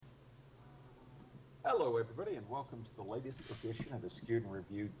Hello, everybody, and welcome to the latest edition of the Skewed and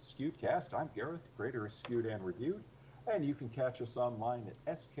Reviewed Skewedcast. I'm Gareth, creator of Skewed and Reviewed, and you can catch us online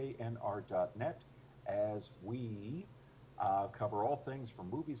at sknr.net as we cover all things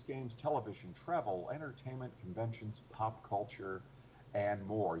from movies, games, television, travel, entertainment, conventions, pop culture, and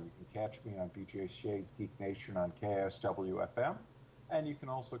more. You can catch me on BJ Shea's Geek Nation on KSW FM, and you can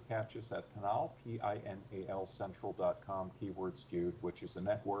also catch us at Pinal, Pinal Central.com, keyword skewed, which is a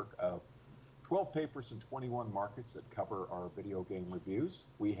network of 12 papers in 21 markets that cover our video game reviews.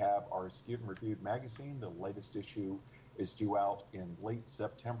 We have our Skewed and Reviewed magazine. The latest issue is due out in late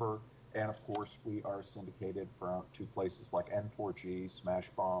September. And of course, we are syndicated from to places like N4G, Smash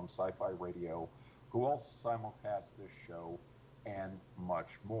Bomb, Sci Fi Radio, who also simulcast this show, and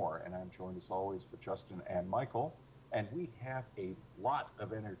much more. And I'm joined as always with Justin and Michael. And we have a lot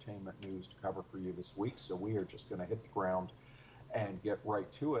of entertainment news to cover for you this week. So we are just going to hit the ground and get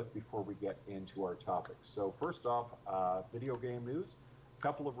right to it before we get into our topics. So first off, video game news. A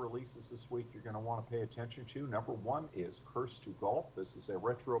couple of releases this week you're going to want to pay attention to. Number one is Curse to Golf. This is a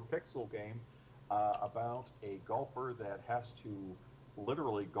retro pixel game about a golfer that has to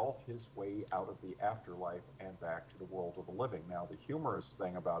literally golf his way out of the afterlife and back to the world of the living. Now, the humorous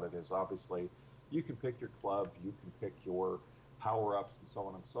thing about it is obviously you can pick your club, you can pick your power-ups and so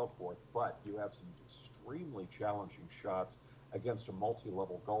on and so forth, but you have some extremely challenging shots against a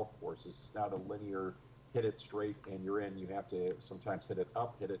multi-level golf course. It's not a linear hit it straight and you're in. You have to sometimes hit it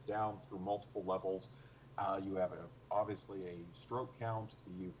up, hit it down through multiple levels. You have obviously a stroke count.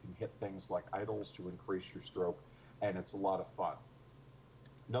 You can hit things like idols to increase your stroke, and it's a lot of fun.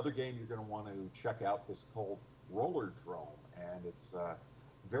 Another game you're going to want to check out is called Roller Drome, and it's a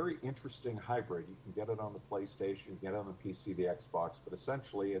very interesting hybrid. You can get it on the PlayStation, get it on the PC, the Xbox, but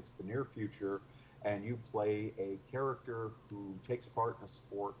essentially it's the near future, and you play a character who takes part in a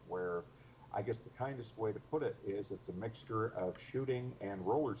sport where I guess the kindest way to put it is it's a mixture of shooting and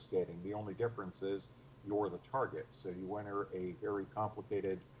roller skating. The only difference is you're the target. So you enter a very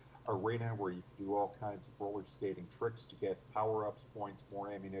complicated arena where you can do all kinds of roller skating tricks to get power-ups, points,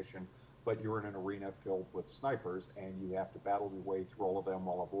 more ammunition, but you're in an arena filled with snipers and you have to battle your way through all of them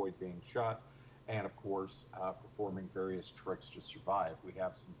while avoid being shot and, of course, performing various tricks to survive. We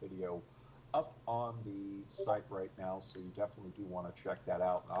have some video up on the site right now, so you definitely do want to check that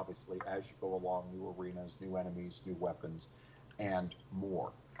out. And obviously, as you go along, new arenas, new enemies, new weapons, and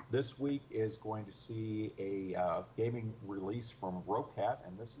more. This week is going to see a gaming release from Roccat,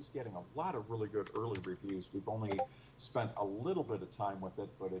 and this is getting a lot of really good early reviews. We've only spent a little bit of time with it,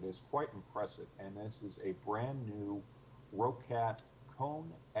 but it is quite impressive. And this is a brand new Roccat Kone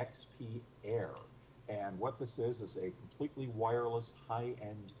XP Air. And what this is a completely wireless,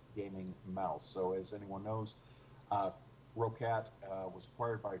 high-end gaming mouse. So as anyone knows, Roccat was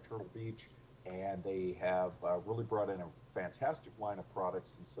acquired by Turtle Beach, and they have really brought in a fantastic line of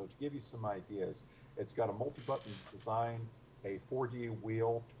products. And so to give you some ideas, it's got a multi-button design, a 4D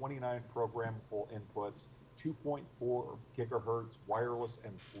wheel, 29 programmable inputs, 2.4 gigahertz wireless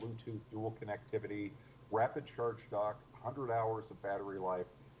and Bluetooth dual connectivity, rapid charge dock, 100 hours of battery life,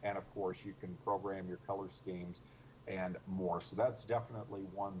 and of course you can program your color schemes and more. So that's definitely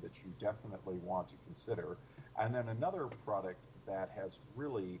one that you definitely want to consider. And then another product that has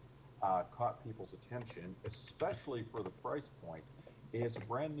really caught people's attention, especially for the price point, is a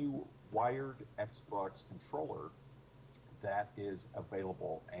brand new wired Xbox controller that is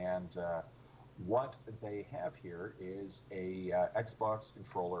available. And what they have here is a Xbox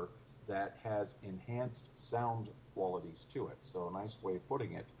controller that has enhanced sound qualities to it. So a nice way of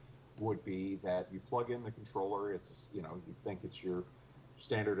putting it would be that you plug in the controller. It's, you think it's your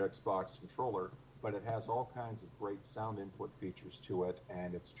standard Xbox controller, but it has all kinds of great sound input features to it,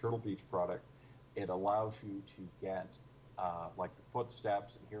 and it's a Turtle Beach product. It allows you to get like the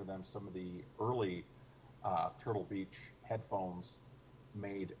footsteps and hear them. Some of the early Turtle Beach headphones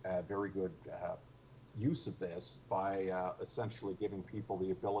made very good use of this by essentially giving people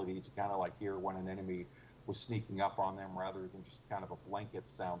the ability to kind of like hear when an enemy was sneaking up on them rather than just kind of a blanket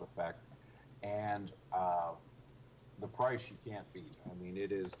sound effect. And the price you can't beat. I mean,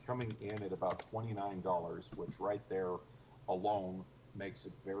 it is coming in at about $29, which right there alone makes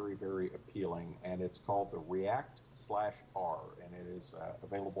it very, very appealing. And it's called the React/R, and it is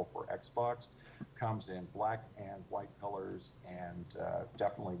available for Xbox. Comes in black and white colors, and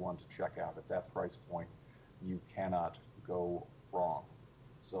definitely one to check out at that price point. You cannot go wrong.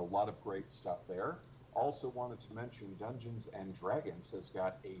 So a lot of great stuff there. Also wanted to mention Dungeons and Dragons has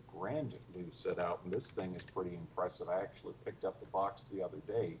got a brand new set out, and this thing is pretty impressive. I actually picked up the box the other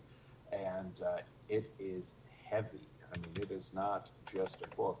day, and it is heavy. I mean, it is not just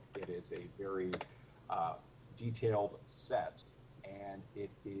a book. It is a very uh, detailed set, and it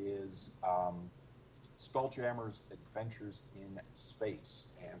is Spelljammer's Adventures in Space.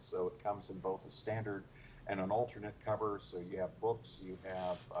 And so it comes in both a standard and an alternate cover. So you have books, you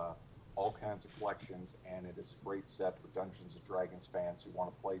have all kinds of collections, and it is a great set for Dungeons and Dragons fans who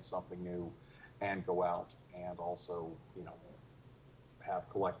want to play something new and go out and also, have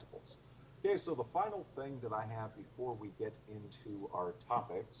collectibles. Okay, so the final thing that I have before we get into our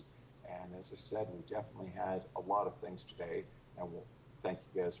topics, and as I said, we definitely had a lot of things today, and we'll thank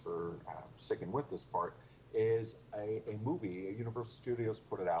you guys for sticking with this part, is a movie. Universal Studios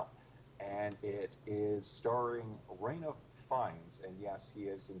put it out, and it is starring Raina Fiennes, and yes, he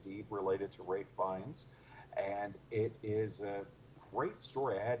is indeed related to Ray Fiennes, and it is a great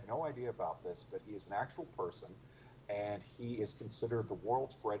story. I had no idea about this, but he is an actual person, and he is considered the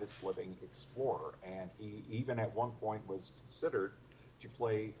world's greatest living explorer, and he even at one point was considered to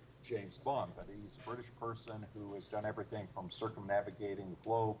play James Bond, but he's a British person who has done everything from circumnavigating the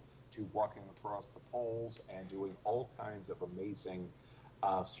globe to walking across the poles and doing all kinds of amazing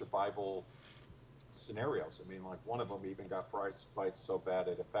survival scenarios. I mean, like one of them even got frostbite so bad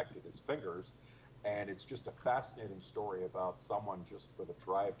it affected his fingers. And it's just a fascinating story about someone just with a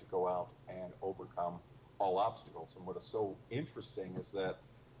drive to go out and overcome all obstacles. And what is so interesting is that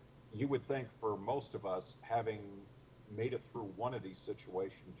you would think for most of us, having made it through one of these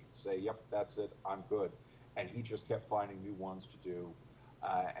situations, you'd say, yep, that's it, I'm good. And he just kept finding new ones to do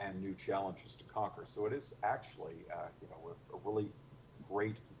and new challenges to conquer. So it is actually, a really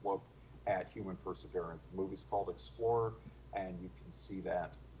great look at human perseverance. The movie's called Explorer, and you can see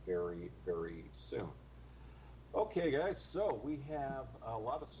that very, very soon. Okay, guys, so we have a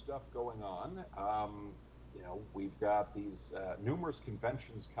lot of stuff going on. We've got these numerous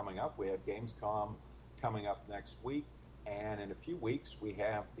conventions coming up. We have Gamescom coming up next week, and in a few weeks we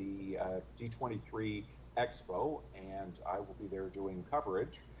have the D23 Expo, and I will be there doing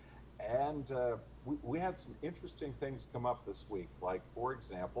coverage. And we had some interesting things come up this week. Like, for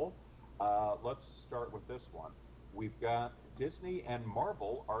example, let's start with this one. We've got Disney and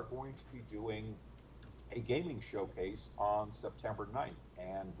Marvel are going to be doing a gaming showcase on September 9th,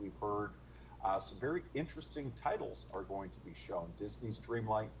 and we've heard some very interesting titles are going to be shown. Disney's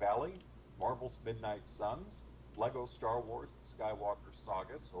Dreamlight Valley, Marvel's Midnight Suns, Lego Star Wars, The Skywalker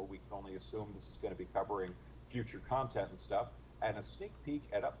Saga, so we can only assume this is going to be covering future content and stuff, and a sneak peek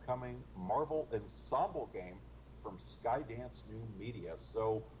at upcoming Marvel Ensemble game from Skydance New Media.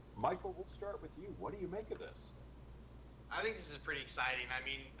 So, Michael, we'll start with you. What do you make of this? I think this is pretty exciting. I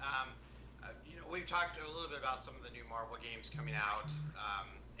mean, we've talked a little bit about some of the new Marvel games coming out,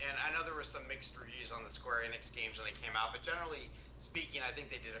 and I know there were some mixed reviews on the Square Enix games when they came out, but generally speaking, I think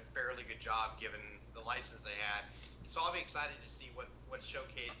they did a fairly good job given the license they had. So I'll be excited to see what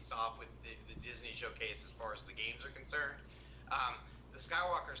showcased off with the Disney showcase as far as the games are concerned. The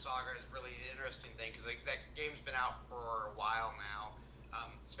Skywalker Saga is really an interesting thing because that game's been out for a while now.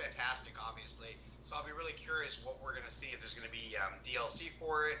 It's fantastic, obviously. So I'll be really curious what we're going to see, if there's going to be DLC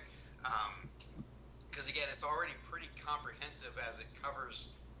for it. Because again, it's already pretty comprehensive as it covers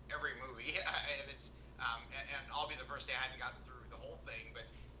every movie, and and I'll be the first to say I hadn't gotten through the whole thing, but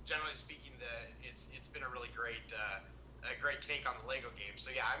generally speaking, it's been a really great take on the Lego game.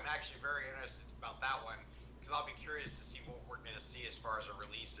 So yeah, I'm actually very interested about that one because I'll be curious to see what we're going to see as far as the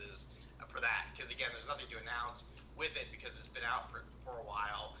releases for that. Because again, there's nothing to announce with it because it's been out for a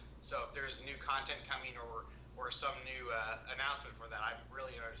while. So if there's new content coming or some new announcement for that, I'm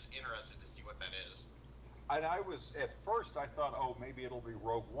really interested to see what that is. And I was, at first, I thought, oh, maybe it'll be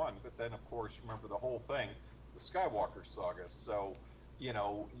Rogue One, but then, of course, remember the whole thing, the Skywalker Saga. So,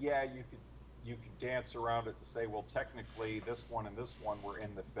 yeah, you could dance around it and say, well, technically, this one and this one were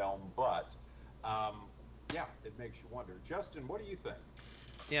in the film, but, yeah, it makes you wonder. Justin, what do you think?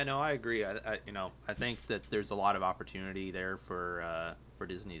 Yeah, no, I agree. I think that there's a lot of opportunity there for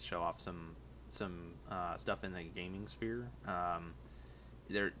Disney to show off some stuff in the gaming sphere.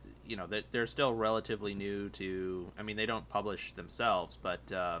 They're still relatively new to. I mean, they don't publish themselves, but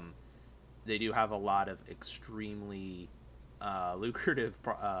they do have a lot of extremely lucrative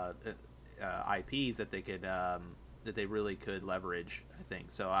IPs that they really could leverage. I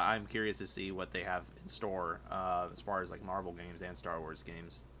think so. I'm curious to see what they have in store as far as like Marvel games and Star Wars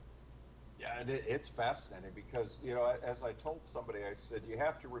games. Yeah, and it's fascinating because, as I told somebody, I said, you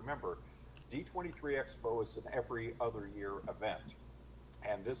have to remember, D23 Expo is an every other year event.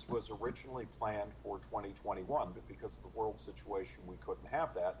 And this was originally planned for 2021, but because of the world situation, we couldn't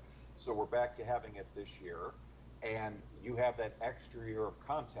have that. So we're back to having it this year. And you have that extra year of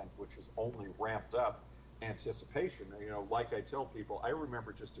content, which has only ramped up anticipation. Like I tell people, I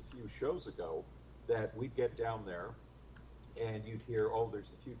remember just a few shows ago that we'd get down there and you'd hear, oh,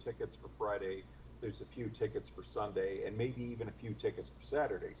 there's a few tickets for Friday, there's a few tickets for Sunday, and maybe even a few tickets for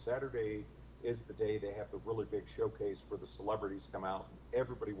Saturday. Saturday is the day they have the really big showcase where the celebrities come out and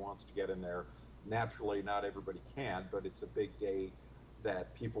everybody wants to get in there. Naturally, not everybody can, but it's a big day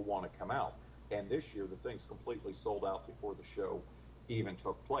that people want to come out. And this year, the thing's completely sold out before the show even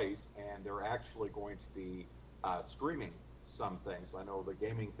took place, and they're actually going to be streaming some things. I know the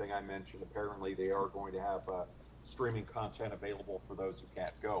gaming thing I mentioned, apparently they are going to have streaming content available for those who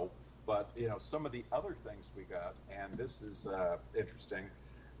can't go. But, some of the other things we got, and this is interesting,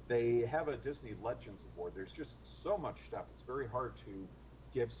 they have a Disney Legends Award. There's just so much stuff. It's very hard to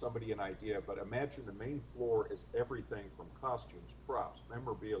give somebody an idea, but imagine the main floor is everything from costumes, props,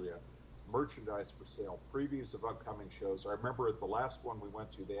 memorabilia, merchandise for sale, previews of upcoming shows. I remember at the last one we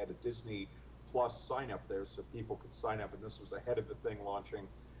went to, they had a Disney Plus sign up there so people could sign up, and this was ahead of the thing launching.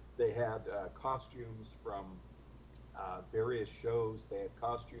 They had costumes from various shows. They had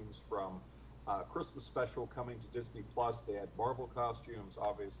costumes from Christmas special coming to Disney Plus. They had Marvel costumes,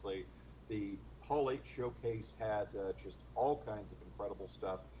 obviously. The Hall H showcase had just all kinds of incredible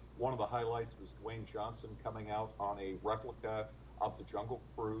stuff. One of the highlights was Dwayne Johnson coming out on a replica of the Jungle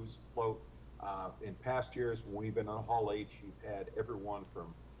Cruise float. In past years, when we've been on Hall H, you've had everyone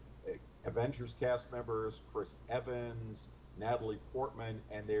from Avengers cast members, Chris Evans, Natalie Portman,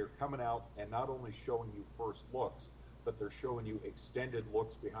 and they're coming out and not only showing you first looks, but they're showing you extended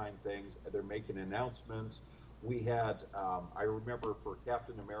looks behind things. They're making announcements. We had, I remember for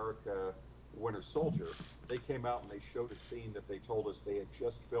Captain America, Winter Soldier, they came out and they showed a scene that they told us they had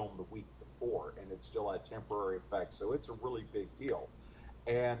just filmed the week before, and it still had temporary effects. So it's a really big deal.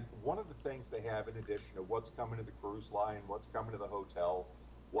 And one of the things they have, in addition to what's coming to the cruise line, what's coming to the hotel,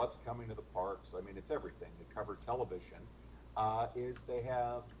 what's coming to the parks, I mean, it's everything. They cover television, is they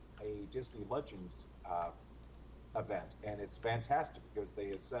have a Disney Legends event. And it's fantastic because they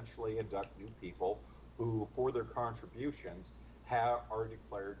essentially induct new people who, for their contributions, are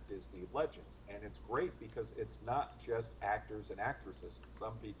declared Disney legends. And it's great because it's not just actors and actresses. It's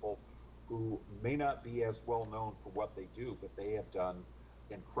some people who may not be as well known for what they do, but they have done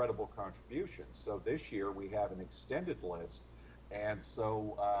incredible contributions. So this year we have an extended list. And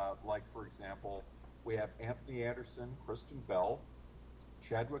so, like, for example, we have Anthony Anderson, Kristen Bell,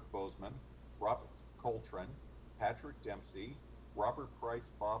 Chadwick Boseman, Robert Coltrane, Patrick Dempsey, Robert Price,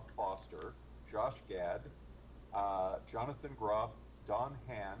 Bob Foster, Josh Gad, Jonathan Groff, Don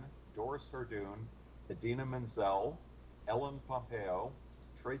Hahn, Doris Herdoon, Idina Menzel, Ellen Pompeo,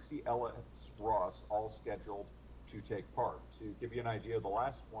 Tracy Ellis Ross, all scheduled to take part. To give you an idea, the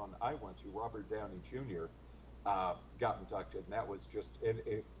last one I went to, Robert Downey Jr., got inducted, and that was just,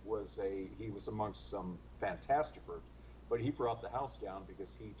 he was amongst some fantastic groups, but he brought the house down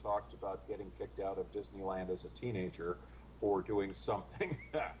because he talked about getting kicked out of Disneyland as a teenager for doing something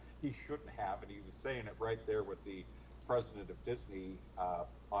he shouldn't have, and he was saying it right there with the president of Disney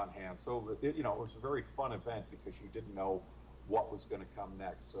on hand. So, it was a very fun event because you didn't know what was going to come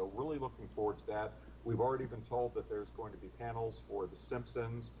next. So really looking forward to that. We've already been told that there's going to be panels for The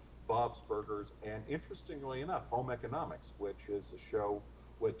Simpsons, Bob's Burgers, and interestingly enough, Home Economics, which is a show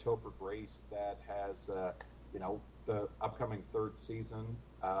with Topher Grace that has, the upcoming third season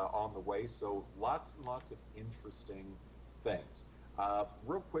on the way. So lots and lots of interesting things.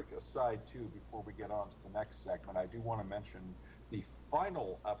 Real quick aside, too, before we get on to the next segment, I do want to mention the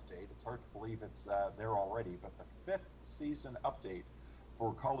final update. It's hard to believe it's there already, but the 5th season update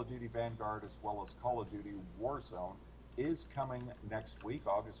for Call of Duty Vanguard as well as Call of Duty Warzone is coming next week,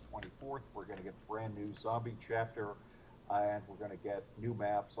 August 24th. We're going to get the brand new zombie chapter, and we're going to get new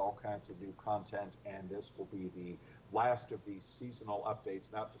maps, all kinds of new content, and this will be the last of these seasonal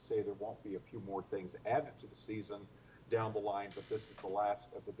updates. Not to say there won't be a few more things added to the season down the line, but this is the last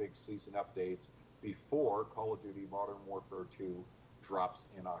of the big season updates before Call of Duty Modern Warfare 2 drops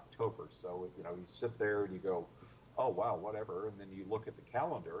in October. So, you sit there and you go, oh, wow, whatever, and then you look at the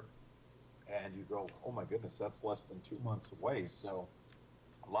calendar and you go, oh my goodness, that's less than 2 months away. So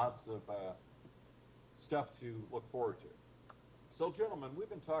lots of stuff to look forward to. So, gentlemen, we've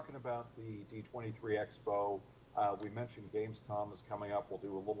been talking about the D23 Expo. We mentioned Gamescom is coming up. We'll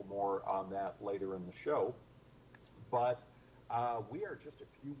do a little more on that later in the show. But we are just a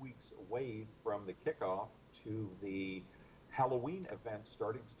few weeks away from the kickoff to the Halloween event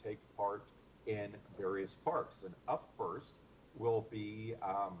starting to take part in various parks. And up first will be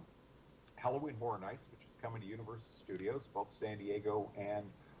Halloween Horror Nights, which is coming to Universal Studios, both San Diego and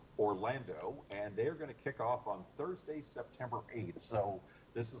Orlando, and they're going to kick off on Thursday, September 8th. So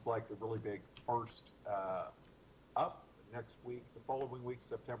this is like the really big first up. Next week, the following week,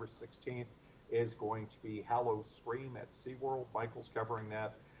 September 16th, is going to be Hallow Scream at SeaWorld. Michael's covering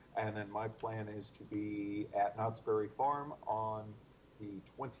that. And then my plan is to be at Knott's Berry Farm on the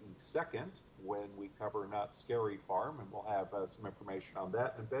 22nd when we cover Knott's Scary Farm, and we'll have some information on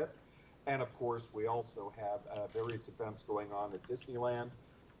that in a bit. And of course, we also have various events going on at Disneyland.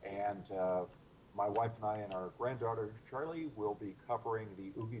 And my wife and I and our granddaughter Charlie will be covering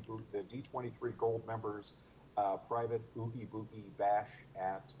the D23 Gold members private Oogie Boogie Bash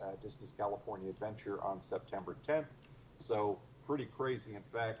at Disney's California Adventure on September 10th. So pretty crazy. In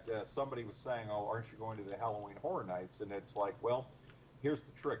fact, somebody was saying, "Oh, aren't you going to the Halloween Horror Nights?" And it's like, well, here's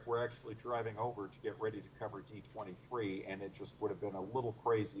the trick. We're actually driving over to get ready to cover D23, and it just would have been a little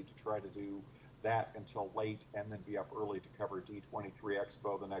crazy to try to do that until late and then be up early to cover D23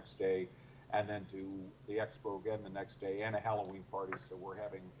 Expo the next day, and then do the Expo again the next day and a Halloween party. So we're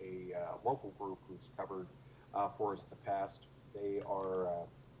having a local group who's covered for us in the past. They are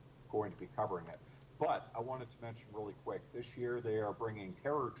going to be covering it. But I wanted to mention really quick, this year they are bringing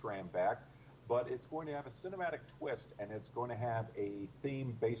Terror Tram back, but it's going to have a cinematic twist, and it's going to have a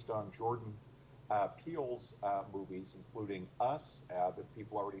theme based on Jordan Peele's movies, including Us, that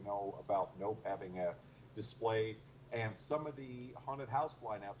people already know about Nope having a display, and some of the haunted house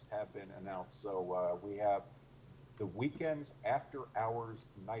lineups have been announced. So we have the Weekend's After Hours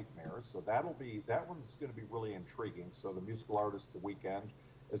Nightmares. So that one's going to be really intriguing. So the musical artist The Weeknd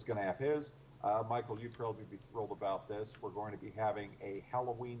is going to have his. Michael, you'd probably be thrilled about this. We're going to be having a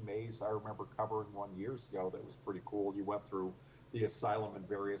Halloween maze. I remember covering one years ago that was pretty cool. You went through the asylum in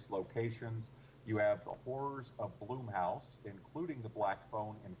various locations. You have the Horrors of Bloomhouse, including the Black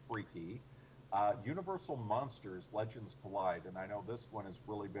Phone and Freaky. Universal Monsters, Legends Collide, and I know this one has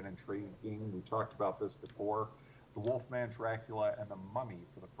really been intriguing. We talked about this before. The Wolfman, Dracula, and the Mummy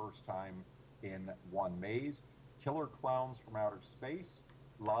for the first time in one maze. Killer Clowns from Outer Space,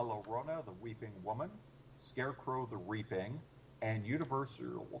 La Llorona, the Weeping Woman, Scarecrow, the Reaping, and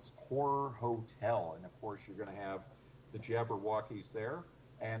Universal's Horror Hotel. And of course, you're going to have the Jabberwockies there,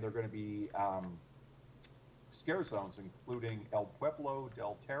 and they're going to be scare zones, including El Pueblo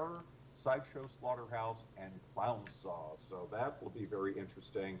del Terror, Sideshow Slaughterhouse, and Clown Saw. So that will be very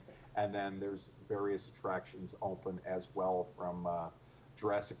interesting. And then there's various attractions open as well, from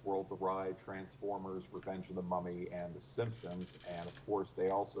Jurassic World The Ride, Transformers, Revenge of the Mummy, and The Simpsons. And of course, they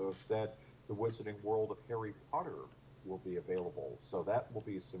also have said the Wizarding World of Harry Potter will be available. So that will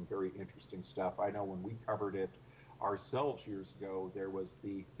be some very interesting stuff. I know when we covered it ourselves years ago, there was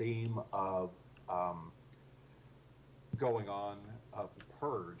the theme of going on of the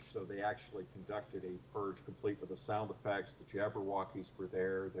Purge. So they actually conducted a Purge complete with the sound effects. The Jabberwockies were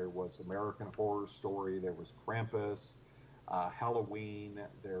there. There was American Horror Story. There was Krampus. Halloween,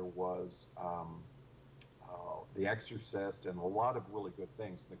 there was The Exorcist, and a lot of really good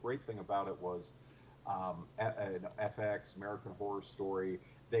things. And the great thing about it was FX, American Horror Story,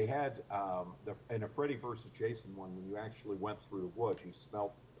 they had, in a Freddy versus Jason one, when you actually went through the woods, you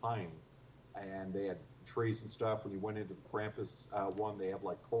smelled pine, and they had trees and stuff. When you went into the Krampus one, they had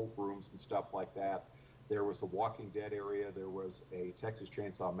like cold rooms and stuff like that. There was a Walking Dead area. There was a Texas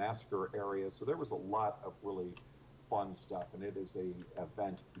Chainsaw Massacre area. So there was a lot of really fun stuff, and it is a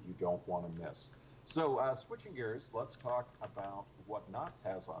event you don't want to miss. So switching gears, let's talk about what Knott's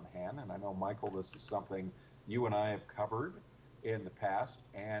has on hand. And I know, Michael, this is something you and I have covered in the past,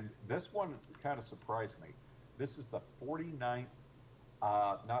 and this one kind of surprised me. This is the 49th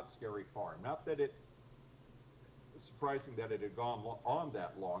Knott's Scary Farm. Not that it's surprising that it had gone on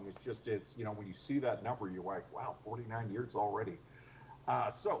that long. It's just, when you see that number, you're like, wow, 49 years already.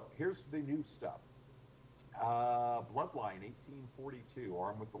 So here's the new stuff. Bloodline 1842,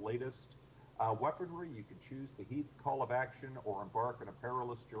 armed with the latest weaponry, you can choose the heat call of action or embark on a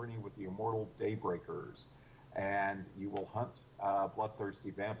perilous journey with the immortal Daybreakers, and you will hunt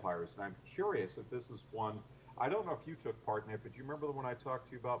bloodthirsty vampires. And I'm curious if this is one, I don't know if you took part in it, but do you remember the one I talked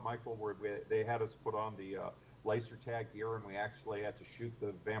to you about, Michael, where they had us put on the laser tag gear, and we actually had to shoot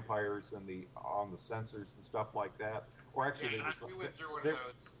the vampires and on the sensors and stuff like that? Or actually, we went through one of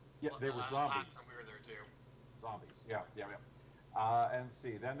those. Yeah, they were zombies. Last time we were there too. Zombies, yeah. And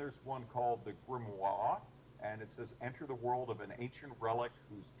see, then there's one called the Grimoire, and it says, enter the world of an ancient relic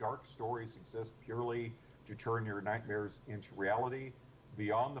whose dark stories exist purely to turn your nightmares into reality.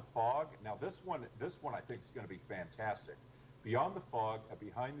 Beyond the Fog. Now this one I think is going to be fantastic. Beyond the Fog, a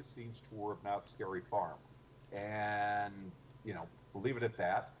behind-the-scenes tour of Knott's Scary Farm. And, we'll leave it at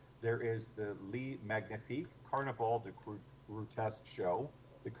that. There is the Les Magnifiques Carnaval de Grotesque show,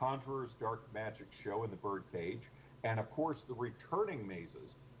 the Conjurer's Dark Magic show in the Birdcage, and of course the returning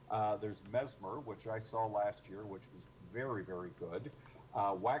mazes. There's Mesmer, which I saw last year, which was very, very good.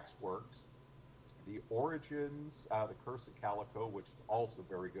 Waxworks, The Origins, The Curse of Calico, which is also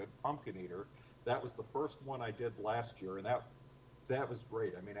very good. Pumpkin Eater. That was the first one I did last year, and that was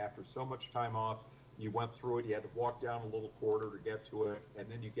great. I mean, after so much time off, you went through it. You had to walk down a little corridor to get to it, and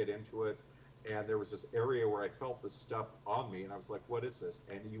then you get into it. And there was this area where I felt this stuff on me, and I was like, "What is this?"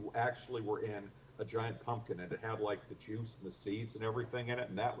 And you actually were in a giant pumpkin, and it had like the juice and the seeds and everything in it,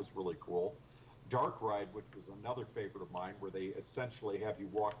 and that was really cool. Dark Ride, which was another favorite of mine, where they essentially have you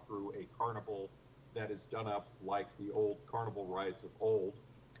walk through a carnival that is done up like the old carnival rides of old.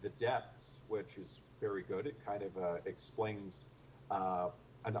 The Depths, which is very good. It kind of explains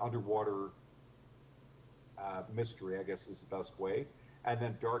an underwater mystery, I guess is the best way. And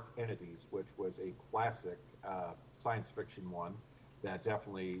then Dark Entities, which was a classic science fiction one that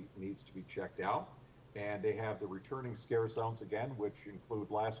definitely needs to be checked out. And they have the returning scare zones again, which include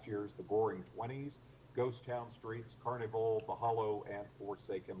last year's The Goring 20s, Ghost Town Streets, Carnival, The Hollow, and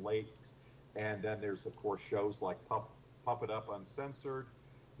Forsaken Lakes. And then there's, of course, shows like Puppet Up Uncensored,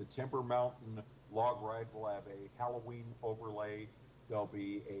 the Timber Mountain Log Ride will have a Halloween overlay. There'll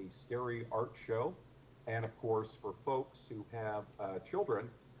be a scary art show. And of course, for folks who have children,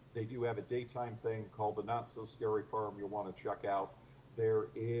 they do have a daytime thing called the Not So Scary Farm you'll want to check out. There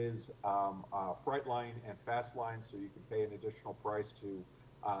is Fright Line and Fast Line, so you can pay an additional price to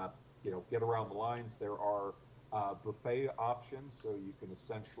get around the lines. There are buffet options, so you can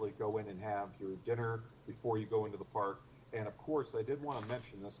essentially go in and have your dinner before you go into the park. And of course, I did want to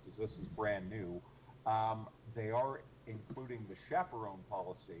mention this because this is brand new. They are including the chaperone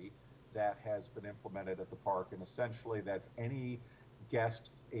policy that has been implemented at the park, and essentially that's any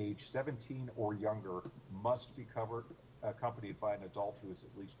guest age 17 or younger must be accompanied by an adult who is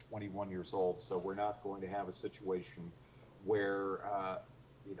at least 21 years old. So we're not going to have a situation where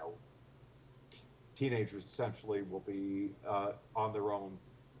teenagers essentially will be on their own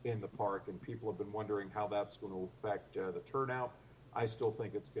in the park, and people have been wondering how that's going to affect the turnout. I still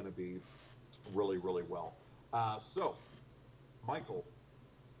think it's going to be really, really well. So, Michael,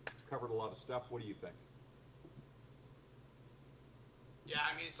 covered a lot of stuff. What do you think? Yeah,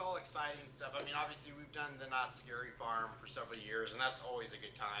 I mean, it's all exciting stuff. I mean, obviously, we've done the Not Scary Farm for several years, and that's always a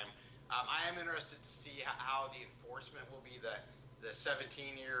good time. I am interested to see how the enforcement will be. The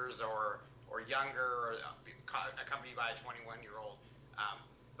 17 years or younger, or accompanied by a 21-year-old.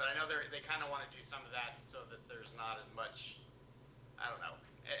 But I know they kind of want to do some of that so that there's not as much. I don't know.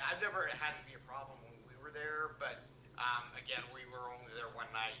 I've never had it be a problem when we were there, but again, we were only there one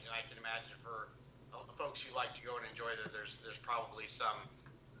night, and I can imagine for folks who like to go and enjoy that, there's probably some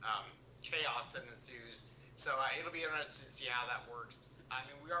chaos that ensues. So it'll be interesting to see how that works. I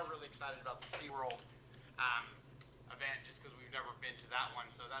mean, we are really excited about the SeaWorld event just because we've never been to that one,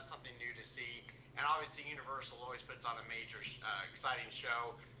 so that's something new to see. And obviously, Universal always puts on a major, exciting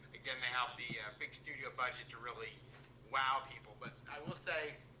show. Again, they have the big studio budget to really wow people. But I will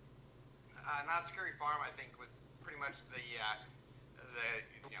say, Not Scary Farm, I think, was pretty much the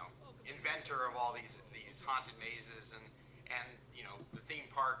inventor of all these haunted mazes and the theme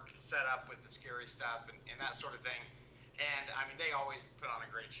park set up with the scary stuff and that sort of thing. And I mean, they always put on a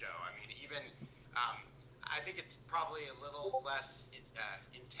great show. I mean, even I think it's probably a little less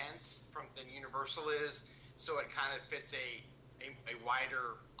intense than Universal is, so it kind of fits a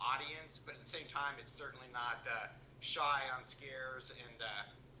wider audience. But at the same time, it's certainly not shy on scares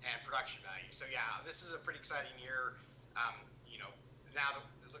and production value. So yeah, this is a pretty exciting year. Now that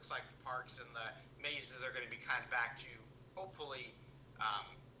it looks like the parks and the mazes are going to be kind of back to hopefully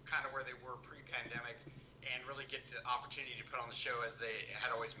kind of where they were pre-pandemic, and really get the opportunity to put on the show as they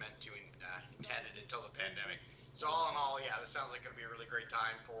had always meant to intended until the pandemic. So all in all, yeah, this sounds like going to be a really great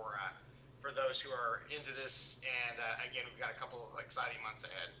time for those who are into this. And again, we've got a couple of exciting months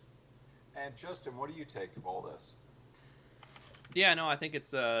ahead. And Justin, what do you take of all this? Yeah, no, I think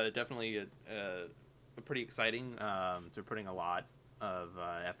it's definitely pretty exciting. They're putting a lot of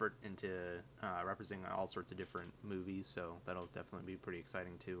effort into representing all sorts of different movies, so that'll definitely be pretty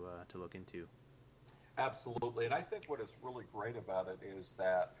exciting to look into. Absolutely, and I think what is really great about it is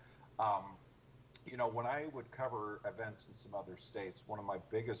that, when I would cover events in some other states, one of my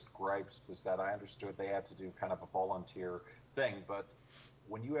biggest gripes was that I understood they had to do kind of a volunteer thing, but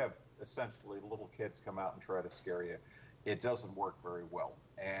when you have essentially little kids come out and try to scare you, it doesn't work very well.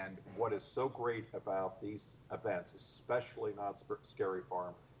 And what is so great about these events, especially Not Scary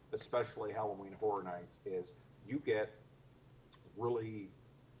Farm, especially Halloween Horror Nights, is you get really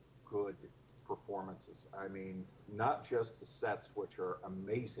good performances. I mean, not just the sets, which are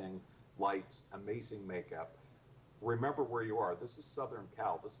amazing lights, amazing makeup. Remember where you are. This is Southern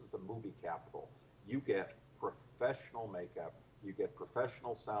Cal. This is the movie capital. You get professional makeup. You get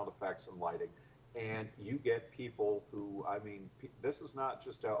professional sound effects and lighting. And you get people who, I mean, this is not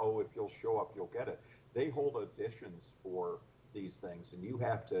just oh, if you'll show up, you'll get it. They hold auditions for these things, and you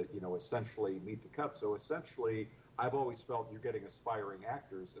have to, essentially meet the cut. So essentially, I've always felt you're getting aspiring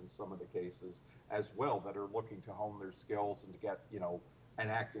actors in some of the cases as well that are looking to hone their skills and to get, an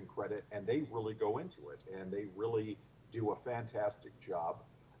acting credit, and they really go into it, and they really do a fantastic job.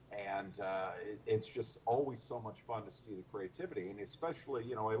 And it's just always so much fun to see the creativity, and especially,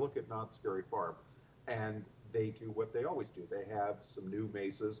 I look at Not Scary Farm, and they do what they always do. They have some new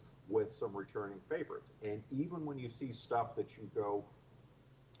mazes with some returning favorites, and even when you see stuff that you go,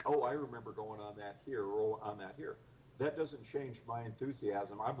 oh, I remember going on that here or on that here, that doesn't change my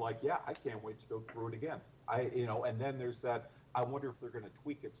enthusiasm. I'm like, yeah, I can't wait to go through it again. And then there's that. I wonder if they're going to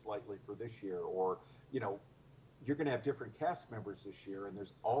tweak it slightly for this year, or you know, you're going to have different cast members this year, and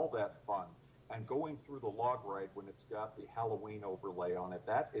there's all that fun. And going through the log ride when it's got the Halloween overlay on it,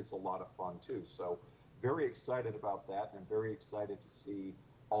 that is a lot of fun too. So, very excited about that, and very excited to see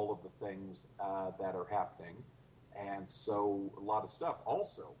all of the things that are happening. And so, a lot of stuff.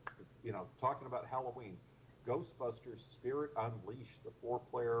 Also, talking about Halloween, Ghostbusters Spirit Unleashed, the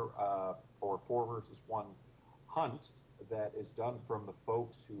four-player or four versus one hunt that is done from the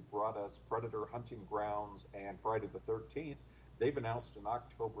folks who brought us Predator Hunting Grounds and Friday the 13th. They've announced an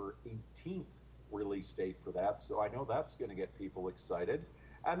October 18th release date for that, so I know that's going to get people excited.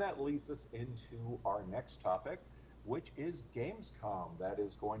 And that leads us into our next topic, which is Gamescom. That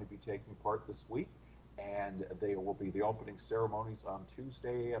is going to be taking part this week, and they will be the opening ceremonies on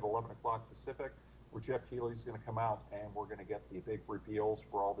Tuesday at 11 o'clock Pacific, where Jeff Keighley is going to come out, and we're going to get the big reveals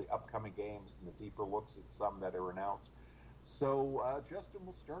for all the upcoming games and the deeper looks at some that are announced. So, Justin,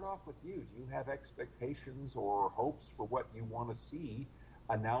 we'll start off with you. Do you have expectations or hopes for what you want to see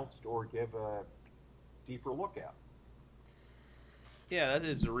announced or give a deeper look at? Yeah, that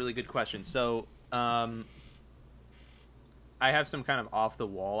is a really good question. So, I have some kind of off the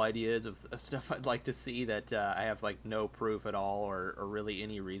wall ideas of stuff I'd like to see that I have like no proof at all, or really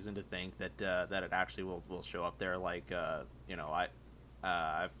any reason to think that that it actually will show up there. Like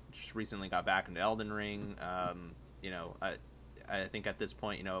I've just recently got back into Elden Ring. I think at this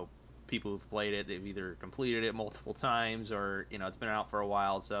point, people who've played it, they've either completed it multiple times, or it's been out for a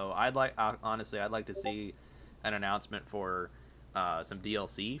while. So honestly, I'd like to see an announcement for some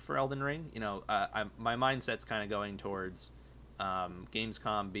DLC for Elden Ring. My mindset's kind of going towards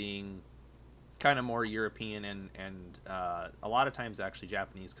Gamescom being kind of more European, and a lot of times actually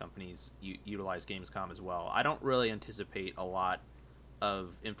Japanese companies utilize Gamescom as well. I don't really anticipate a lot of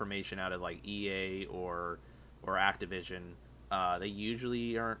information out of like EA or Activision. They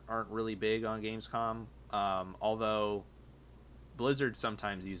usually aren't really big on Gamescom, although Blizzard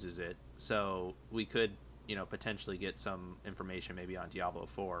sometimes uses it, so we could potentially get some information maybe on Diablo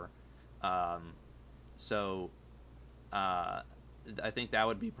 4. So I think that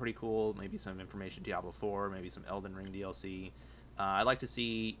would be pretty cool. Maybe some information Diablo 4, maybe some Elden Ring DLC. I'd like to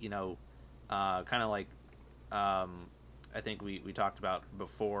see, kind of like I think we talked about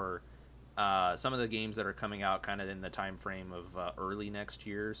before, some of the games that are coming out kind of in the time frame of early next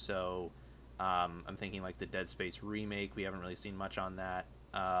year. So I'm thinking like the Dead Space remake. We haven't really seen much on that.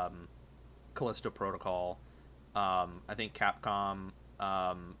 Callisto Protocol. I think Capcom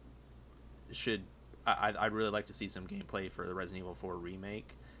should. I'd really like to see some gameplay for the Resident Evil 4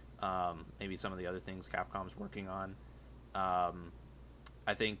 remake. Maybe some of the other things Capcom's working on.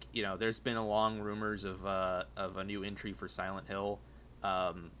 I think there's been a long rumors of a new entry for Silent Hill.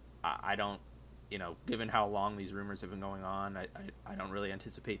 I don't, given how long these rumors have been going on, I don't really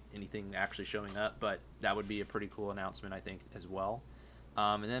anticipate anything actually showing up. But that would be a pretty cool announcement, I think, as well.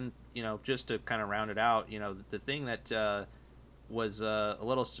 And then just to kind of round it out, the thing that was a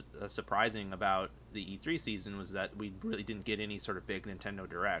little surprising about the E3 season was that we really didn't get any sort of big Nintendo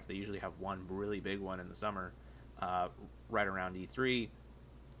Direct. They usually have one really big one in the summer, right around E3.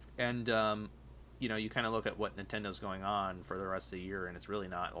 And, you kind of look at what Nintendo's going on for the rest of the year, and it's really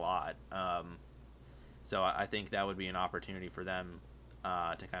not a lot. So I think that would be an opportunity for them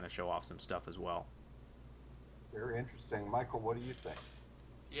to kind of show off some stuff as well. Very interesting. Michael, what do you think?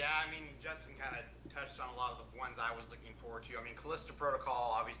 Yeah, I mean, Justin kind of touched on a lot of the ones I was looking forward to. I mean, Callisto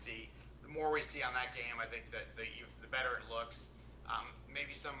Protocol, obviously, the more we see on that game, I think that the better it looks.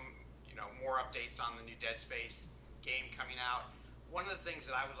 Maybe some, more updates on the new Dead Space game coming out. One of the things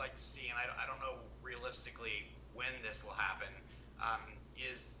that I would like to see, and I don't know realistically when this will happen,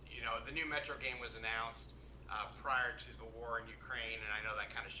 is, the new Metro game was announced prior to the war in Ukraine, and I know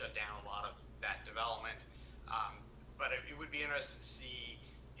that kind of shut down a lot of that development. But it would be interesting to see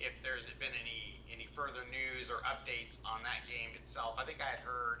if there's been any further news or updates on that game itself. I think I had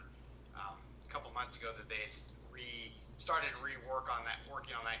heard a couple months ago that they had started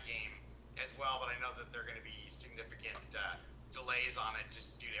working on that game as well. But I know that there are going to be significant delays on it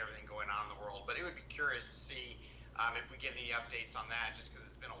just due to everything going on in the world. But it would be curious to see if we get any updates on that, just because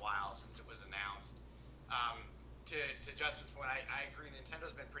it's been a while since it was announced. To Justin's point, I agree.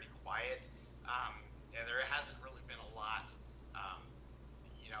 Nintendo's been pretty quiet, and there hasn't really been a lot.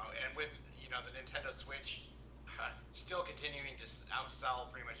 And with the Nintendo Switch still continuing to outsell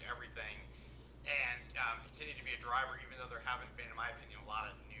pretty much everything, and continue to be a driver, even though there haven't been, in my opinion, a lot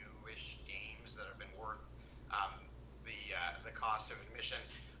of newish games that have been worth the cost of admission.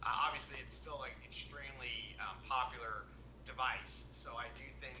 Obviously, it's still an extremely popular device, so I do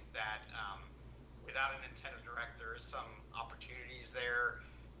think that without a Nintendo Direct, there is some opportunities there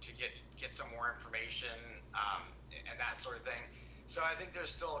to get some more information and that sort of thing. So I think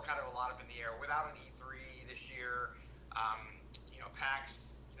there's still kind of a lot up in the air. Without an E3 this year,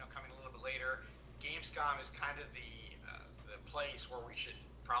 PAX, coming a little bit later, Gamescom is kind of the place where we should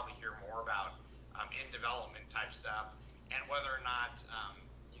probably hear more about in development type stuff, and whether or not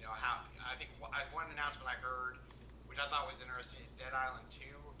how. I think one announcement I heard, which I thought was interesting, is Dead Island 2.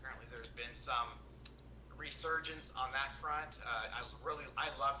 Apparently, there's been some resurgence on that front. I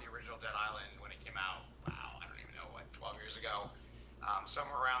loved the original Dead Island when it came out. Wow, I don't even know, 12 years ago,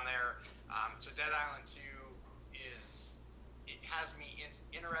 somewhere around there. So Dead Island 2 has me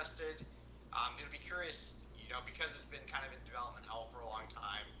interested. It'll be curious, because it's been kind of in development hell for a long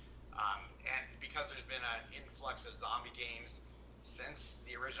time, and because there's been an influx of zombie games since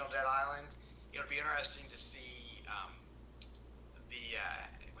the original Dead Island. It'll be interesting to see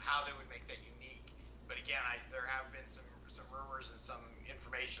how they would make that unique. But again, there have been some rumors and some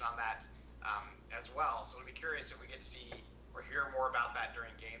information on that as well. So it'll be curious if we get to see or hear more about that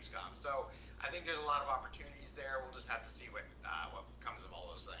during Gamescom. So I think there's a lot of opportunities there. We'll just have to see what comes of all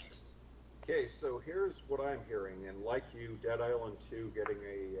those things. Okay, so here's what I'm hearing, and like you, Dead Island 2 getting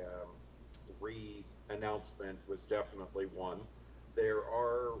a re-announcement was definitely one. There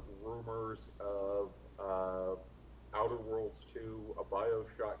are rumors of Outer Worlds 2, a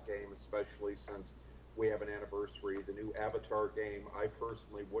BioShock game, especially since we have an anniversary, the new Avatar game. I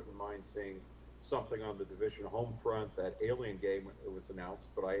personally wouldn't mind seeing something on the Division home front. That Alien game was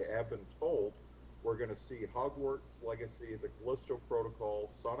announced, but I have been told we're going to see Hogwarts Legacy, the Callisto Protocol,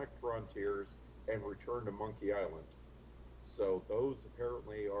 Sonic Frontiers, and Return to Monkey Island. So those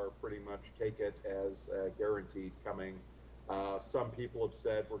apparently are pretty much take it as guaranteed coming. Some people have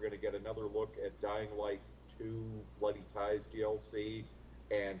said we're going to get another look at Dying Light 2 Bloody Ties DLC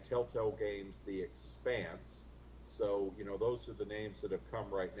and Telltale Games The Expanse. So, those are the names that have come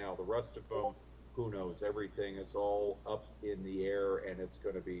right now. The rest of them, who knows? Everything is all up in the air, and it's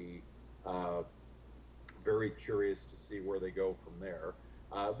going to be very curious to see where they go from there.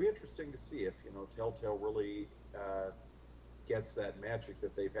 It'll be interesting to see if, Telltale really gets that magic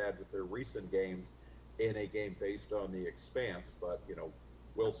that they've had with their recent games in a game based on The Expanse, but,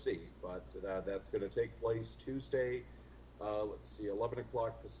 we'll see. But that's going to take place Tuesday. Let's see, 11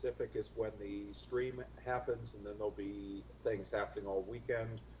 o'clock Pacific is when the stream happens, and then there'll be things happening all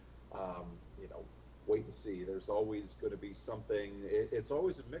weekend. Wait and see. There's always going to be something. It's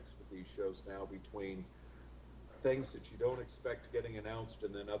always a mix with these shows now between things that you don't expect getting announced,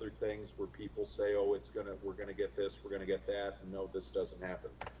 and then other things where people say, "Oh, we're gonna get this, we're gonna get that," and no, this doesn't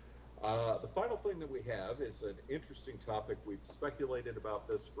happen. The final thing that we have is an interesting topic. We've speculated about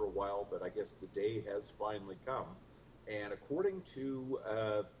this for a while, but I guess the day has finally come. And according to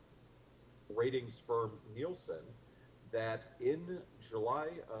ratings firm Nielsen, that in July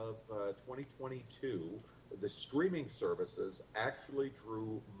of 2022, the streaming services actually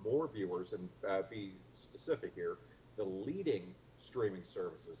drew more viewers, and be specific here, the leading streaming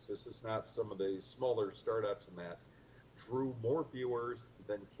services, this is not some of the smaller startups in that, drew more viewers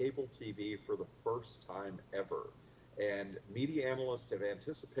than cable TV for the first time ever. And media analysts have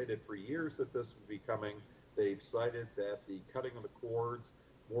anticipated for years that this would be coming. They've cited that the cutting of the cords,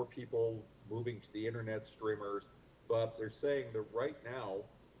 more people moving to the internet streamers, but they're saying that right now,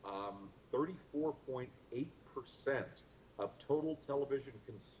 34.8% of total television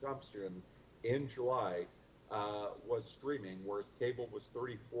consumption in July was streaming, whereas cable was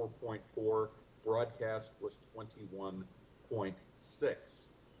 34.4, broadcast was 21.6.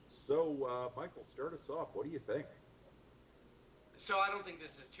 So, Michael, start us off. What do you think? So I don't think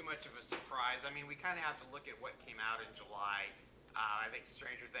this is too much of a surprise. I mean, we kind of have to look at what came out in July. I think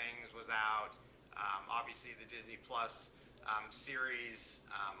Stranger Things was out. Obviously, the Disney Plus series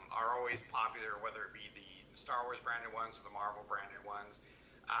are always popular, whether it be the Star Wars branded ones or the Marvel branded ones.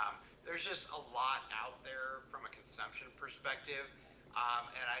 There's just a lot out there from a consumption perspective.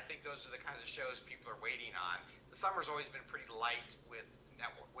 And I think those are the kinds of shows people are waiting on. The summer's always been pretty light with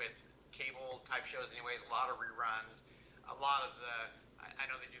cable type shows, anyways. A lot of reruns, a lot of the. I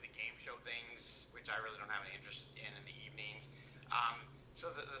know they do the game show things, which I really don't have any interest in the evenings. So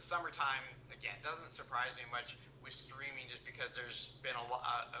the summertime again doesn't surprise me much with streaming, just because there's been a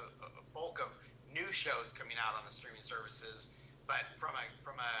bulk of new shows coming out on the streaming services. But from a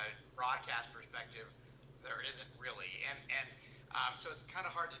broadcast perspective, there isn't really, and so it's kind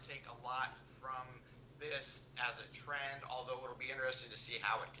of hard to take a lot from this as a trend, although it'll be interesting to see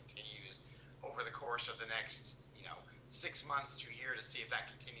how it continues over the course of the next 6 months to a year, to see if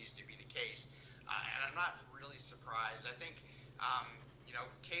that continues to be the case. And I'm not really surprised. I think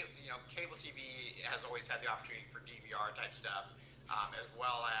cable TV has always had the opportunity for DVR type stuff, as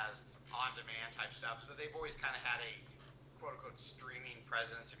well as on-demand type stuff. So they've always kind of had a quote-unquote streaming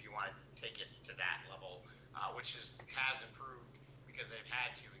presence, if you want to take it to that level, which has improved because they've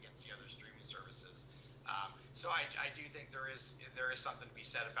had to against the other streaming services. So I do think there is something to be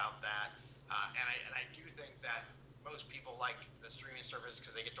said about that, and I do think that most people like the streaming service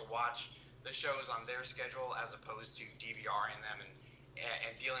because they get to watch the shows on their schedule as opposed to DVRing them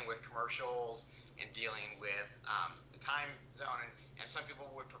and dealing with commercials and dealing with the time zone. And some people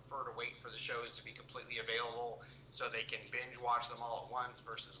would prefer to wait for the shows to be completely available so they can binge watch them all at once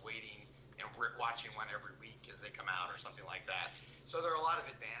versus waiting and watching one every week as they come out or something like that. So there are a lot of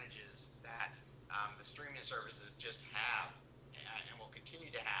advantages that the streaming services just have and will continue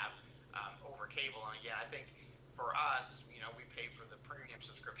to have over cable. And again, I think for us, we pay for the premium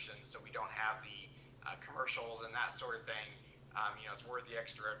subscription, so we don't have the commercials and that sort of thing. It's worth the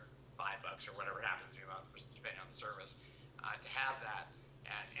extra $5 or whatever it happens to be a month, depending on the service, to have that.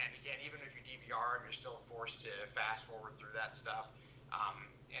 And again, even if you DVR them, you're still forced to fast forward through that stuff.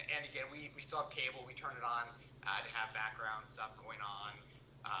 And again, we still have cable. We turn it on to have background stuff going on,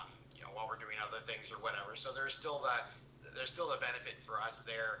 while we're doing other things or whatever. So there's still the benefit for us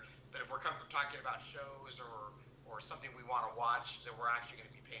there. But if we're talking about shows or something we want to watch that we're actually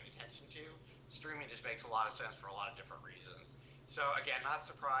going to be paying attention to, streaming just makes a lot of sense for a lot of different reasons. So again, not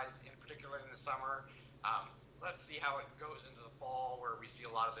surprised, in particular in the summer. Let's see how it goes into the fall, where we see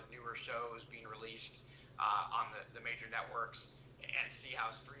a lot of the newer shows being released on the major networks, and see how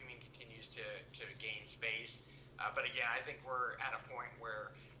streaming continues to gain space. But again, I think we're at a point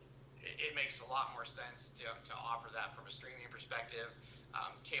where it makes a lot more sense to offer that from a streaming perspective.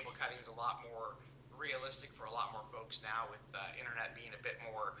 Cable cutting is a lot more realistic for a lot more folks now, with internet being a bit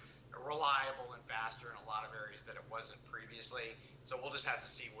more reliable and faster in a lot of areas that it wasn't previously. So we'll just have to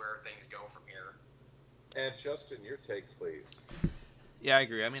see where things go from here. And Justin, your take, please. Yeah, I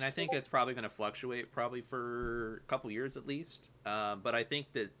agree. I mean, I think it's probably going to fluctuate probably for a couple years at least. But I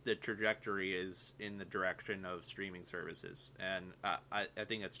think that the trajectory is in the direction of streaming services. And I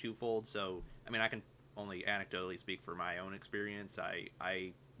think it's twofold. So, I mean, I can only anecdotally speak for my own experience.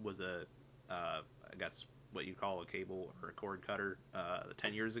 I was I guess what you call a cable or a cord cutter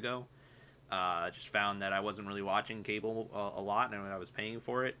 10 years ago. Just found that I wasn't really watching cable a lot, and I was paying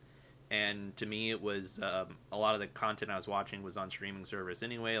for it. And to me, it was a lot of the content I was watching was on streaming service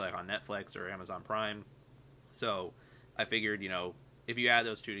anyway, like on Netflix or Amazon Prime. So I figured, if you add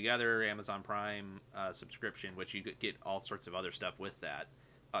those two together, Amazon Prime subscription, which you get all sorts of other stuff with that,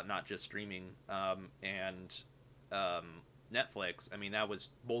 not just streaming, and Netflix, I mean, that was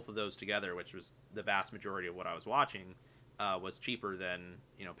both of those together, which was the vast majority of what I was watching, was cheaper than,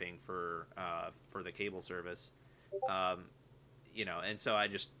 paying for the cable service. And so I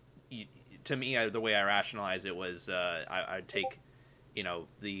just, to me, the way I rationalized it was I'd take,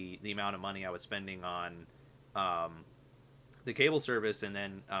 the amount of money I was spending on the cable service and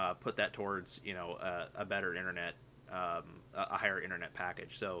then put that towards, a better internet, a higher internet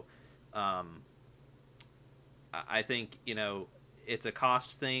package. So I think, it's a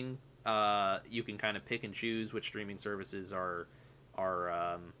cost thing. You can kind of pick and choose which streaming services are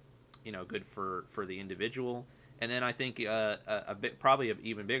good for the individual. And then I think probably an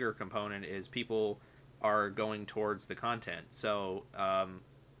even bigger component is people are going towards the content. So I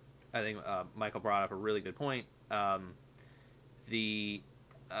think Michael brought up a really good point. The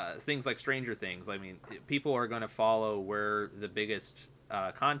things like Stranger Things, I mean, people are going to follow where the biggest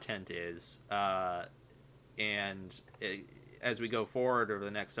content is. As we go forward over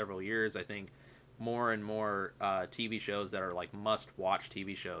the next several years, I think more and more TV shows that are like must-watch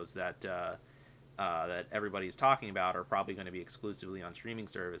TV shows that everybody's talking about are probably going to be exclusively on streaming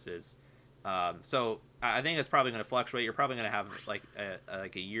services. So I think it's probably going to fluctuate. You're probably going to have like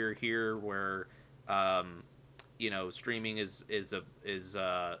a year here where streaming is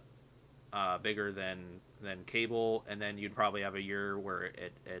bigger than than cable, and then you'd probably have a year where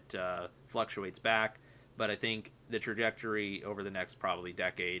it fluctuates back. But I think the trajectory over the next probably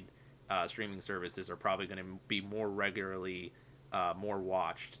decade, streaming services are probably going to be more regularly more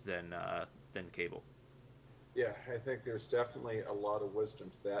watched than cable. Yeah, I think there's definitely a lot of wisdom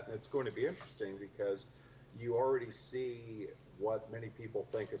to that, and it's going to be interesting because you already see what many people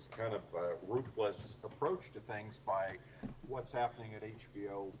think is kind of a ruthless approach to things by what's happening at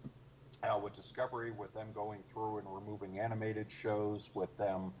HBO with Discovery, with them going through and removing animated shows, with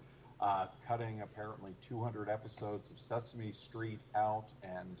them cutting apparently 200 episodes of Sesame Street out,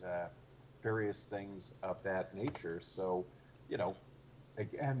 and various things of that nature. So, you know,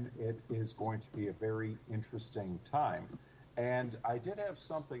 again, it is going to be a very interesting time. And I did have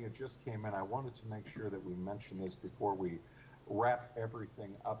something that just came in. I wanted to make sure that we mention this before we wrap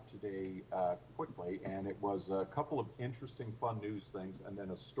everything up today quickly. And it was a couple of interesting, fun news things and then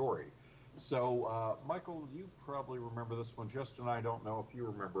a story. So, Michael, you probably remember this one. Justin, I don't know if you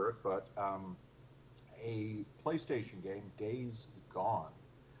remember it, but a PlayStation game, Days Gone,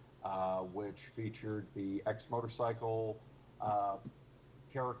 which featured the ex-motorcycle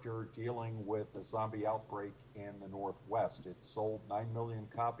character dealing with a zombie outbreak in the Northwest. It sold 9 million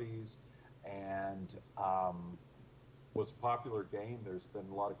copies and was a popular game. There's been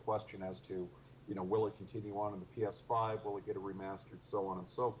a lot of question as to, will it continue on in the PS5? Will it get a remastered? So on and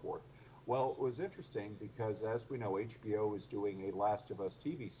so forth. Well, it was interesting because, as we know, HBO is doing a Last of Us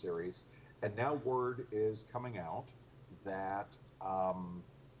TV series, and now word is coming out that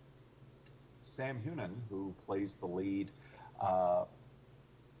Sam Hunan, who plays the lead on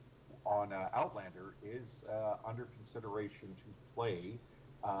Outlander, is under consideration to play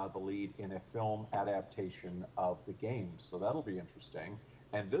the lead in a film adaptation of the game. So that'll be interesting.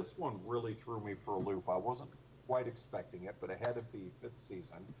 And this one really threw me for a loop. I wasn't quite expecting it, but ahead of the 5th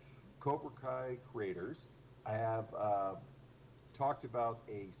season, Cobra Kai creators have talked about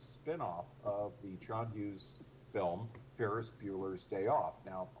a spin-off of the John Hughes film, Ferris Bueller's Day Off.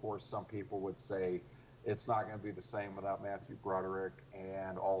 Now, of course, some people would say it's not going to be the same without Matthew Broderick,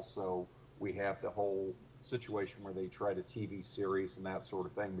 and also we have the whole situation where they tried a TV series and that sort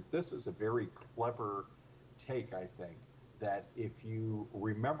of thing. But this is a very clever take, I think, that if you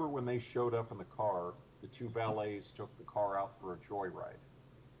remember when they showed up in the car, the two valets took the car out for a joyride.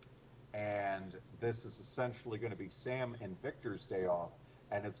 And this is essentially going to be Sam and Victor's day off,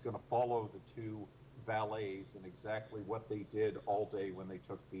 and it's going to follow the two valets and exactly what they did all day when they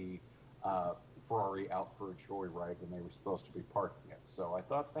took the Ferrari out for a joyride when they were supposed to be parking it. So I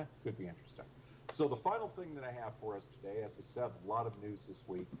thought that could be interesting. So the final thing that I have for us today, as I said, a lot of news this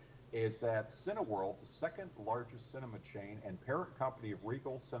week, is that Cineworld, the second largest cinema chain and parent company of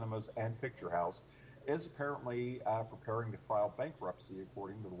Regal Cinemas and Picture House, is apparently preparing to file bankruptcy,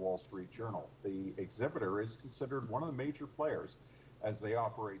 according to the Wall Street Journal. The exhibitor is considered one of the major players as they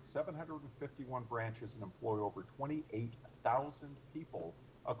operate 751 branches and employ over 28,000 people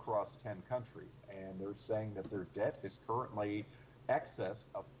across 10 countries. And they're saying that their debt is currently excess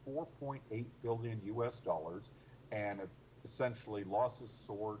of 4.8 billion US dollars, and essentially losses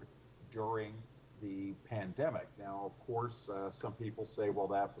soared during the pandemic. Now, of course, some people say, well,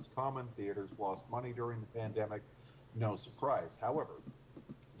 that was common. Theaters lost money during the pandemic. No surprise. However,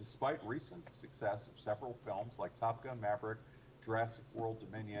 despite recent success of several films like Top Gun Maverick, Jurassic World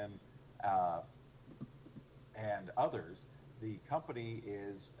Dominion, and others, the company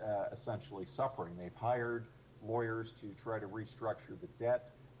is essentially suffering. They've hired lawyers to try to restructure the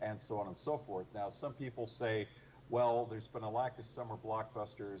debt and so on and so forth. Now, some people say, well, there's been a lack of summer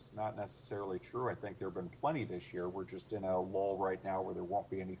blockbusters. Not necessarily true. I think there have been plenty this year. We're just in a lull right now where there won't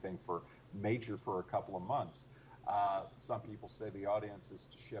be anything for major for a couple of months. Some people say the audience is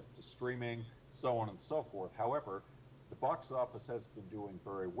to shift to streaming, so on and so forth. However, the box office has been doing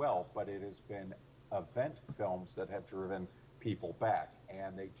very well, but it has been event films that have driven people back.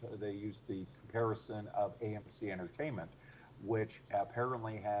 And they use the comparison of AMC Entertainment, which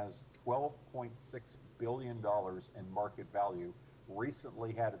apparently has $12.6 billion in market value,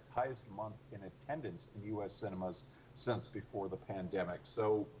 recently had its highest month in attendance in U.S. cinemas since before the pandemic.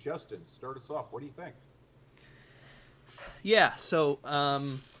 So, Justin, start us off. What do you think? Yeah, so,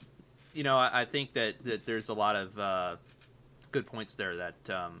 I think that there's a lot of good points there, that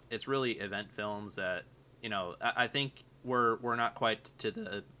it's really event films that, I think we're not quite to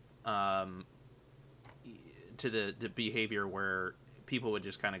the behavior where people would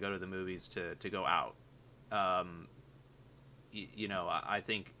just kind of go to the movies to go out. I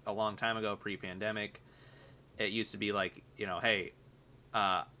think a long time ago, pre-pandemic, it used to be like, hey,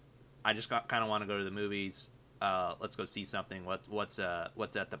 I just kind of want to go to the movies. let's go see something. What's at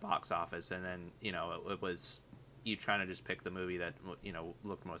the box office, and then it was you trying to just pick the movie that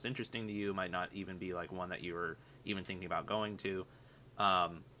looked most interesting to you. Might not even be like one that you were even thinking about going to.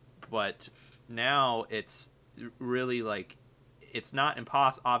 But now it's really like it's not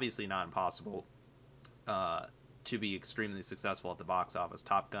obviously not impossible to be extremely successful at the box office.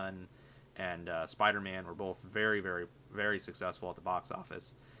 Top Gun and Spider-Man were both very, very, very successful at the box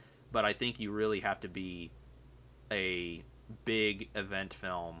office. But I think you really have to be a big event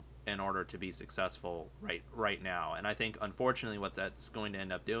film in order to be successful right now. And I think, unfortunately, what that's going to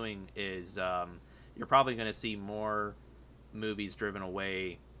end up doing is you're probably going to see more movies driven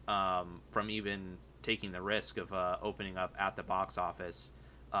away from even taking the risk of opening up at the box office,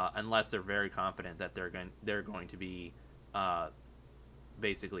 unless they're very confident that they're going to be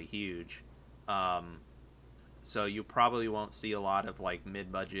basically huge. So you probably won't see a lot of like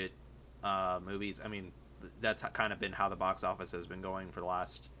mid-budget movies. I mean, that's kind of been how the box office has been going for the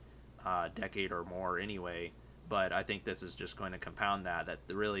last decade or more, anyway. But I think this is just going to compound that. That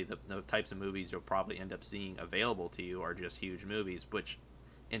really the types of movies you'll probably end up seeing available to you are just huge movies, which,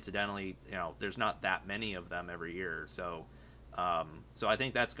 incidentally, there's not that many of them every year. So I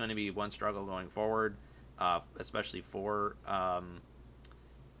think that's going to be one struggle going forward, especially for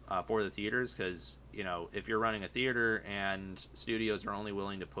the theaters, because if you're running a theater and studios are only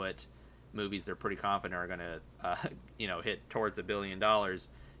willing to put movies they're pretty confident are going to hit towards $1 billion,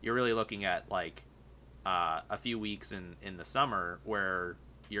 you're really looking at like a few weeks in the summer where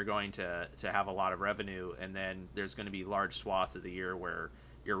you're going to have a lot of revenue, and then there's going to be large swaths of the year where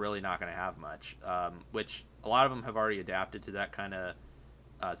you're really not going to have much, which a lot of them have already adapted to that kind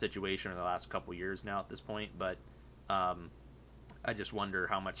of situation in the last couple years now at this point. But I just wonder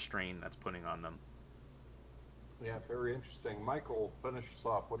how much strain that's putting on them. Yeah, very interesting. Michael, finish us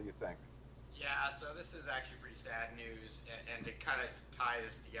off. What do you think? Yeah, so this is actually pretty sad news, and to kind of tie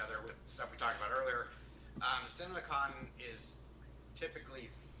this together with stuff we talked about earlier, CinemaCon is typically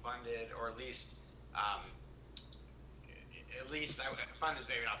funded, or at least fund is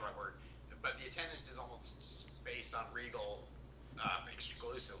maybe not the right word, but the attendance is almost based on Regal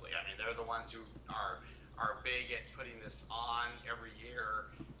exclusively. I mean, they're the ones who are big at putting this on every year.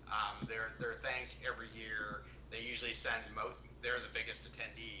 They're thanked every year. They usually they're the biggest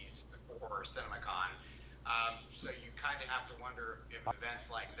attendees for CinemaCon. So you kind of have to wonder if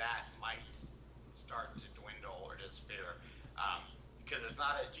events like that might start to dwindle or disappear, because it's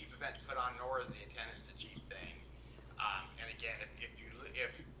not a cheap event to put on, nor is the attendance a cheap thing. And again,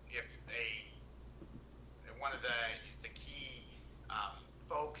 if one of the key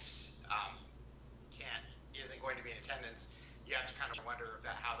folks isn't going to be in attendance, you have to kind of wonder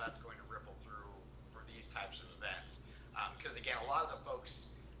how that's going to ripple through for these types of events. Because again, a lot of the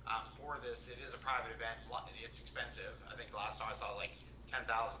folks for this, it is a private event. It's expensive. I think the last time I saw like $10,000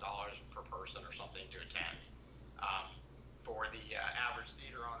 per person or something to attend. For the average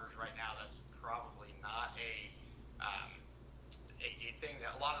theater owners right now, that's probably not a thing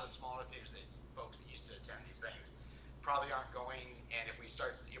that a lot of the smaller theaters, folks that used to attend these things, probably aren't going. And if we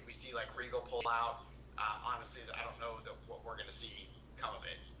see like Regal pull out, honestly, I don't know what we're going to see come of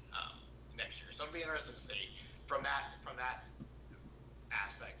it next year. So it'll be interesting to see from that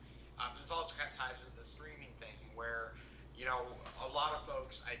aspect. This also kind of ties into the streaming thing, where a lot of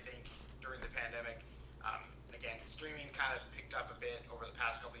folks, I think, during the pandemic, again, streaming kind of picked up a bit over the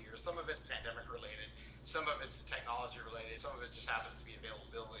past couple of years. Some of it's pandemic related, some of it's technology related, some of it just happens to be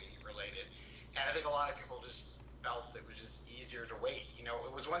availability related. And I think a lot of people just felt it was just easier to wait.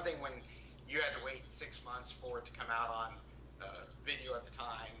 It was one thing when you had to wait 6 months for it to come out on video at the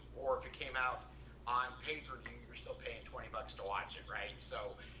time, or if it came out on pay-per-view, you're still paying $20 to watch it, right? So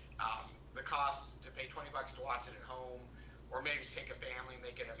the cost to pay $20 to watch it at home, or maybe take a family,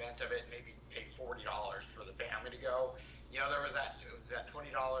 make an event of it, maybe pay $40 for the family to go. Was that $20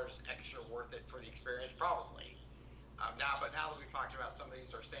 extra worth it for the experience? Probably. Now that we've talked about, some of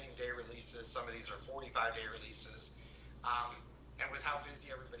these are same-day releases, some of these are 45-day releases, and with how busy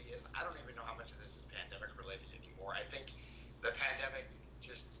everybody is, I don't even know how much of this is pandemic-related anymore. I think the pandemic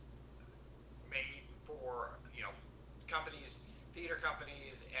just made for companies, theater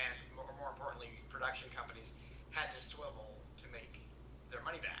companies, and more importantly, production companies had to swivel to make their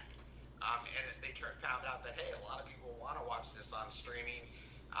money back. And they found out that, hey, a lot of people want to watch this on streaming,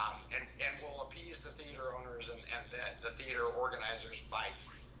 and will appease the theater owners and the theater organizers by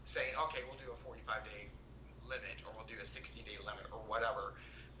saying, okay, we'll do a 45-day limit, or we'll do a 60-day limit, or whatever.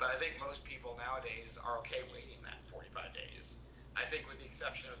 But I think most people nowadays are okay waiting that 45 days. I think with the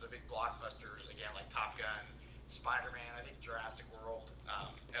exception of the big blockbusters, again, like Top Gun, Spider-Man, I think Jurassic World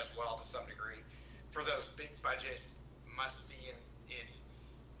as well to some degree. for those big budget must see in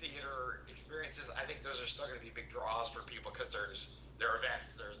theater experiences, I think those are still going to be big draws for people because there are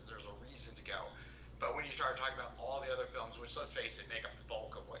events, there's a reason to go. But when you start talking about all the other films, which let's face it, make up the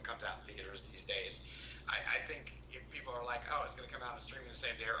bulk of what comes out in theaters these days, I think if people are like, oh, it's going to come out in streaming the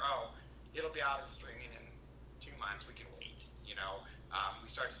same day, or oh, it'll be out in streaming in 2 months, we can wait. We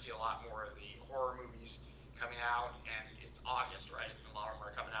start to see a lot more of the horror movies coming out, and it's August, right? And a lot of them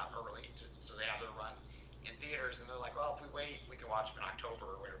are coming out early, so they have their run in theaters, and they're like, well, if we wait, we can watch them in October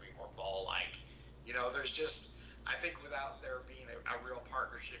or whatever, be more fall-like. There's just, I think without there being a real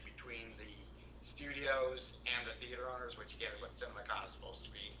partnership between the studios and the theater owners, which again is what CinemaCon is supposed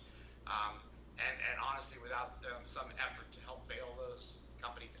to be, and honestly, without some effort to help bail those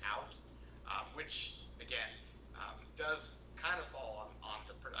companies out, which again does kind of fall on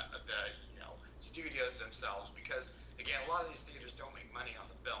the studios themselves, because again, a lot of these theaters don't make money on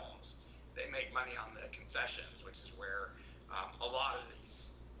the films; they make money on the concessions, which is where a lot of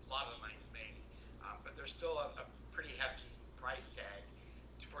the money is made. But there's still a pretty hefty price tag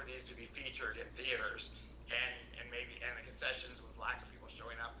for these to be featured in theaters, and the concessions with lack of people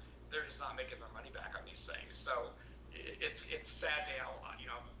showing up, they're just not making their money back on these things. So it's sad to have,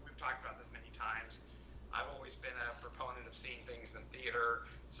 we've talked about this many times. I've always been a proponent of seeing things in theater,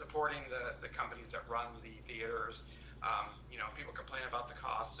 supporting the companies that run the theaters. People complain about the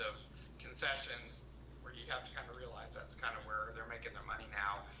cost of concessions, where you have to kind of realize that's kind of where they're making their money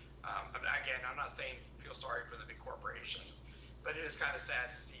now. Again, I'm not saying feel sorry for the big corporations, but it is kind of sad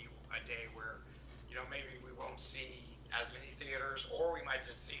to see a day where, maybe we won't see as many theaters, or we might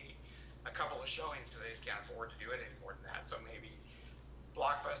just see a couple of showings because they just can't afford to do it any more than that. So maybe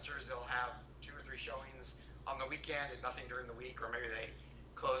blockbusters, they'll have 2 or 3 showings on the weekend and nothing during the week, or maybe they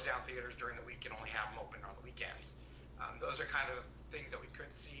close down theaters during the week and only have them open on the weekends. Those are kind of things that we could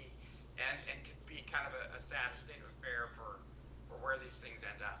see, and could be kind of a sad state of affair for where these things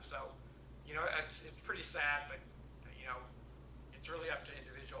end up. So, it's pretty sad, but it's really up to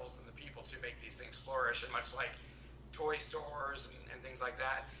individuals and the people to make these things flourish. And much like toy stores and things like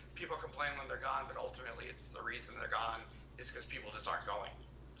that, people complain when they're gone, but ultimately it's the reason they're gone is because people just aren't going.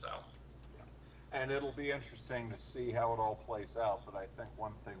 So. And it'll be interesting to see how it all plays out. But I think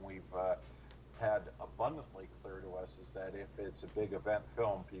one thing we've had abundantly clear to us is that if it's a big event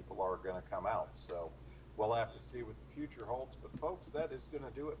film, people are going to come out. So we'll have to see what the future holds. But folks, that is going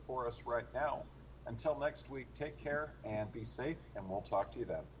to do it for us right now. Until next week, take care and be safe, and we'll talk to you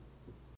then.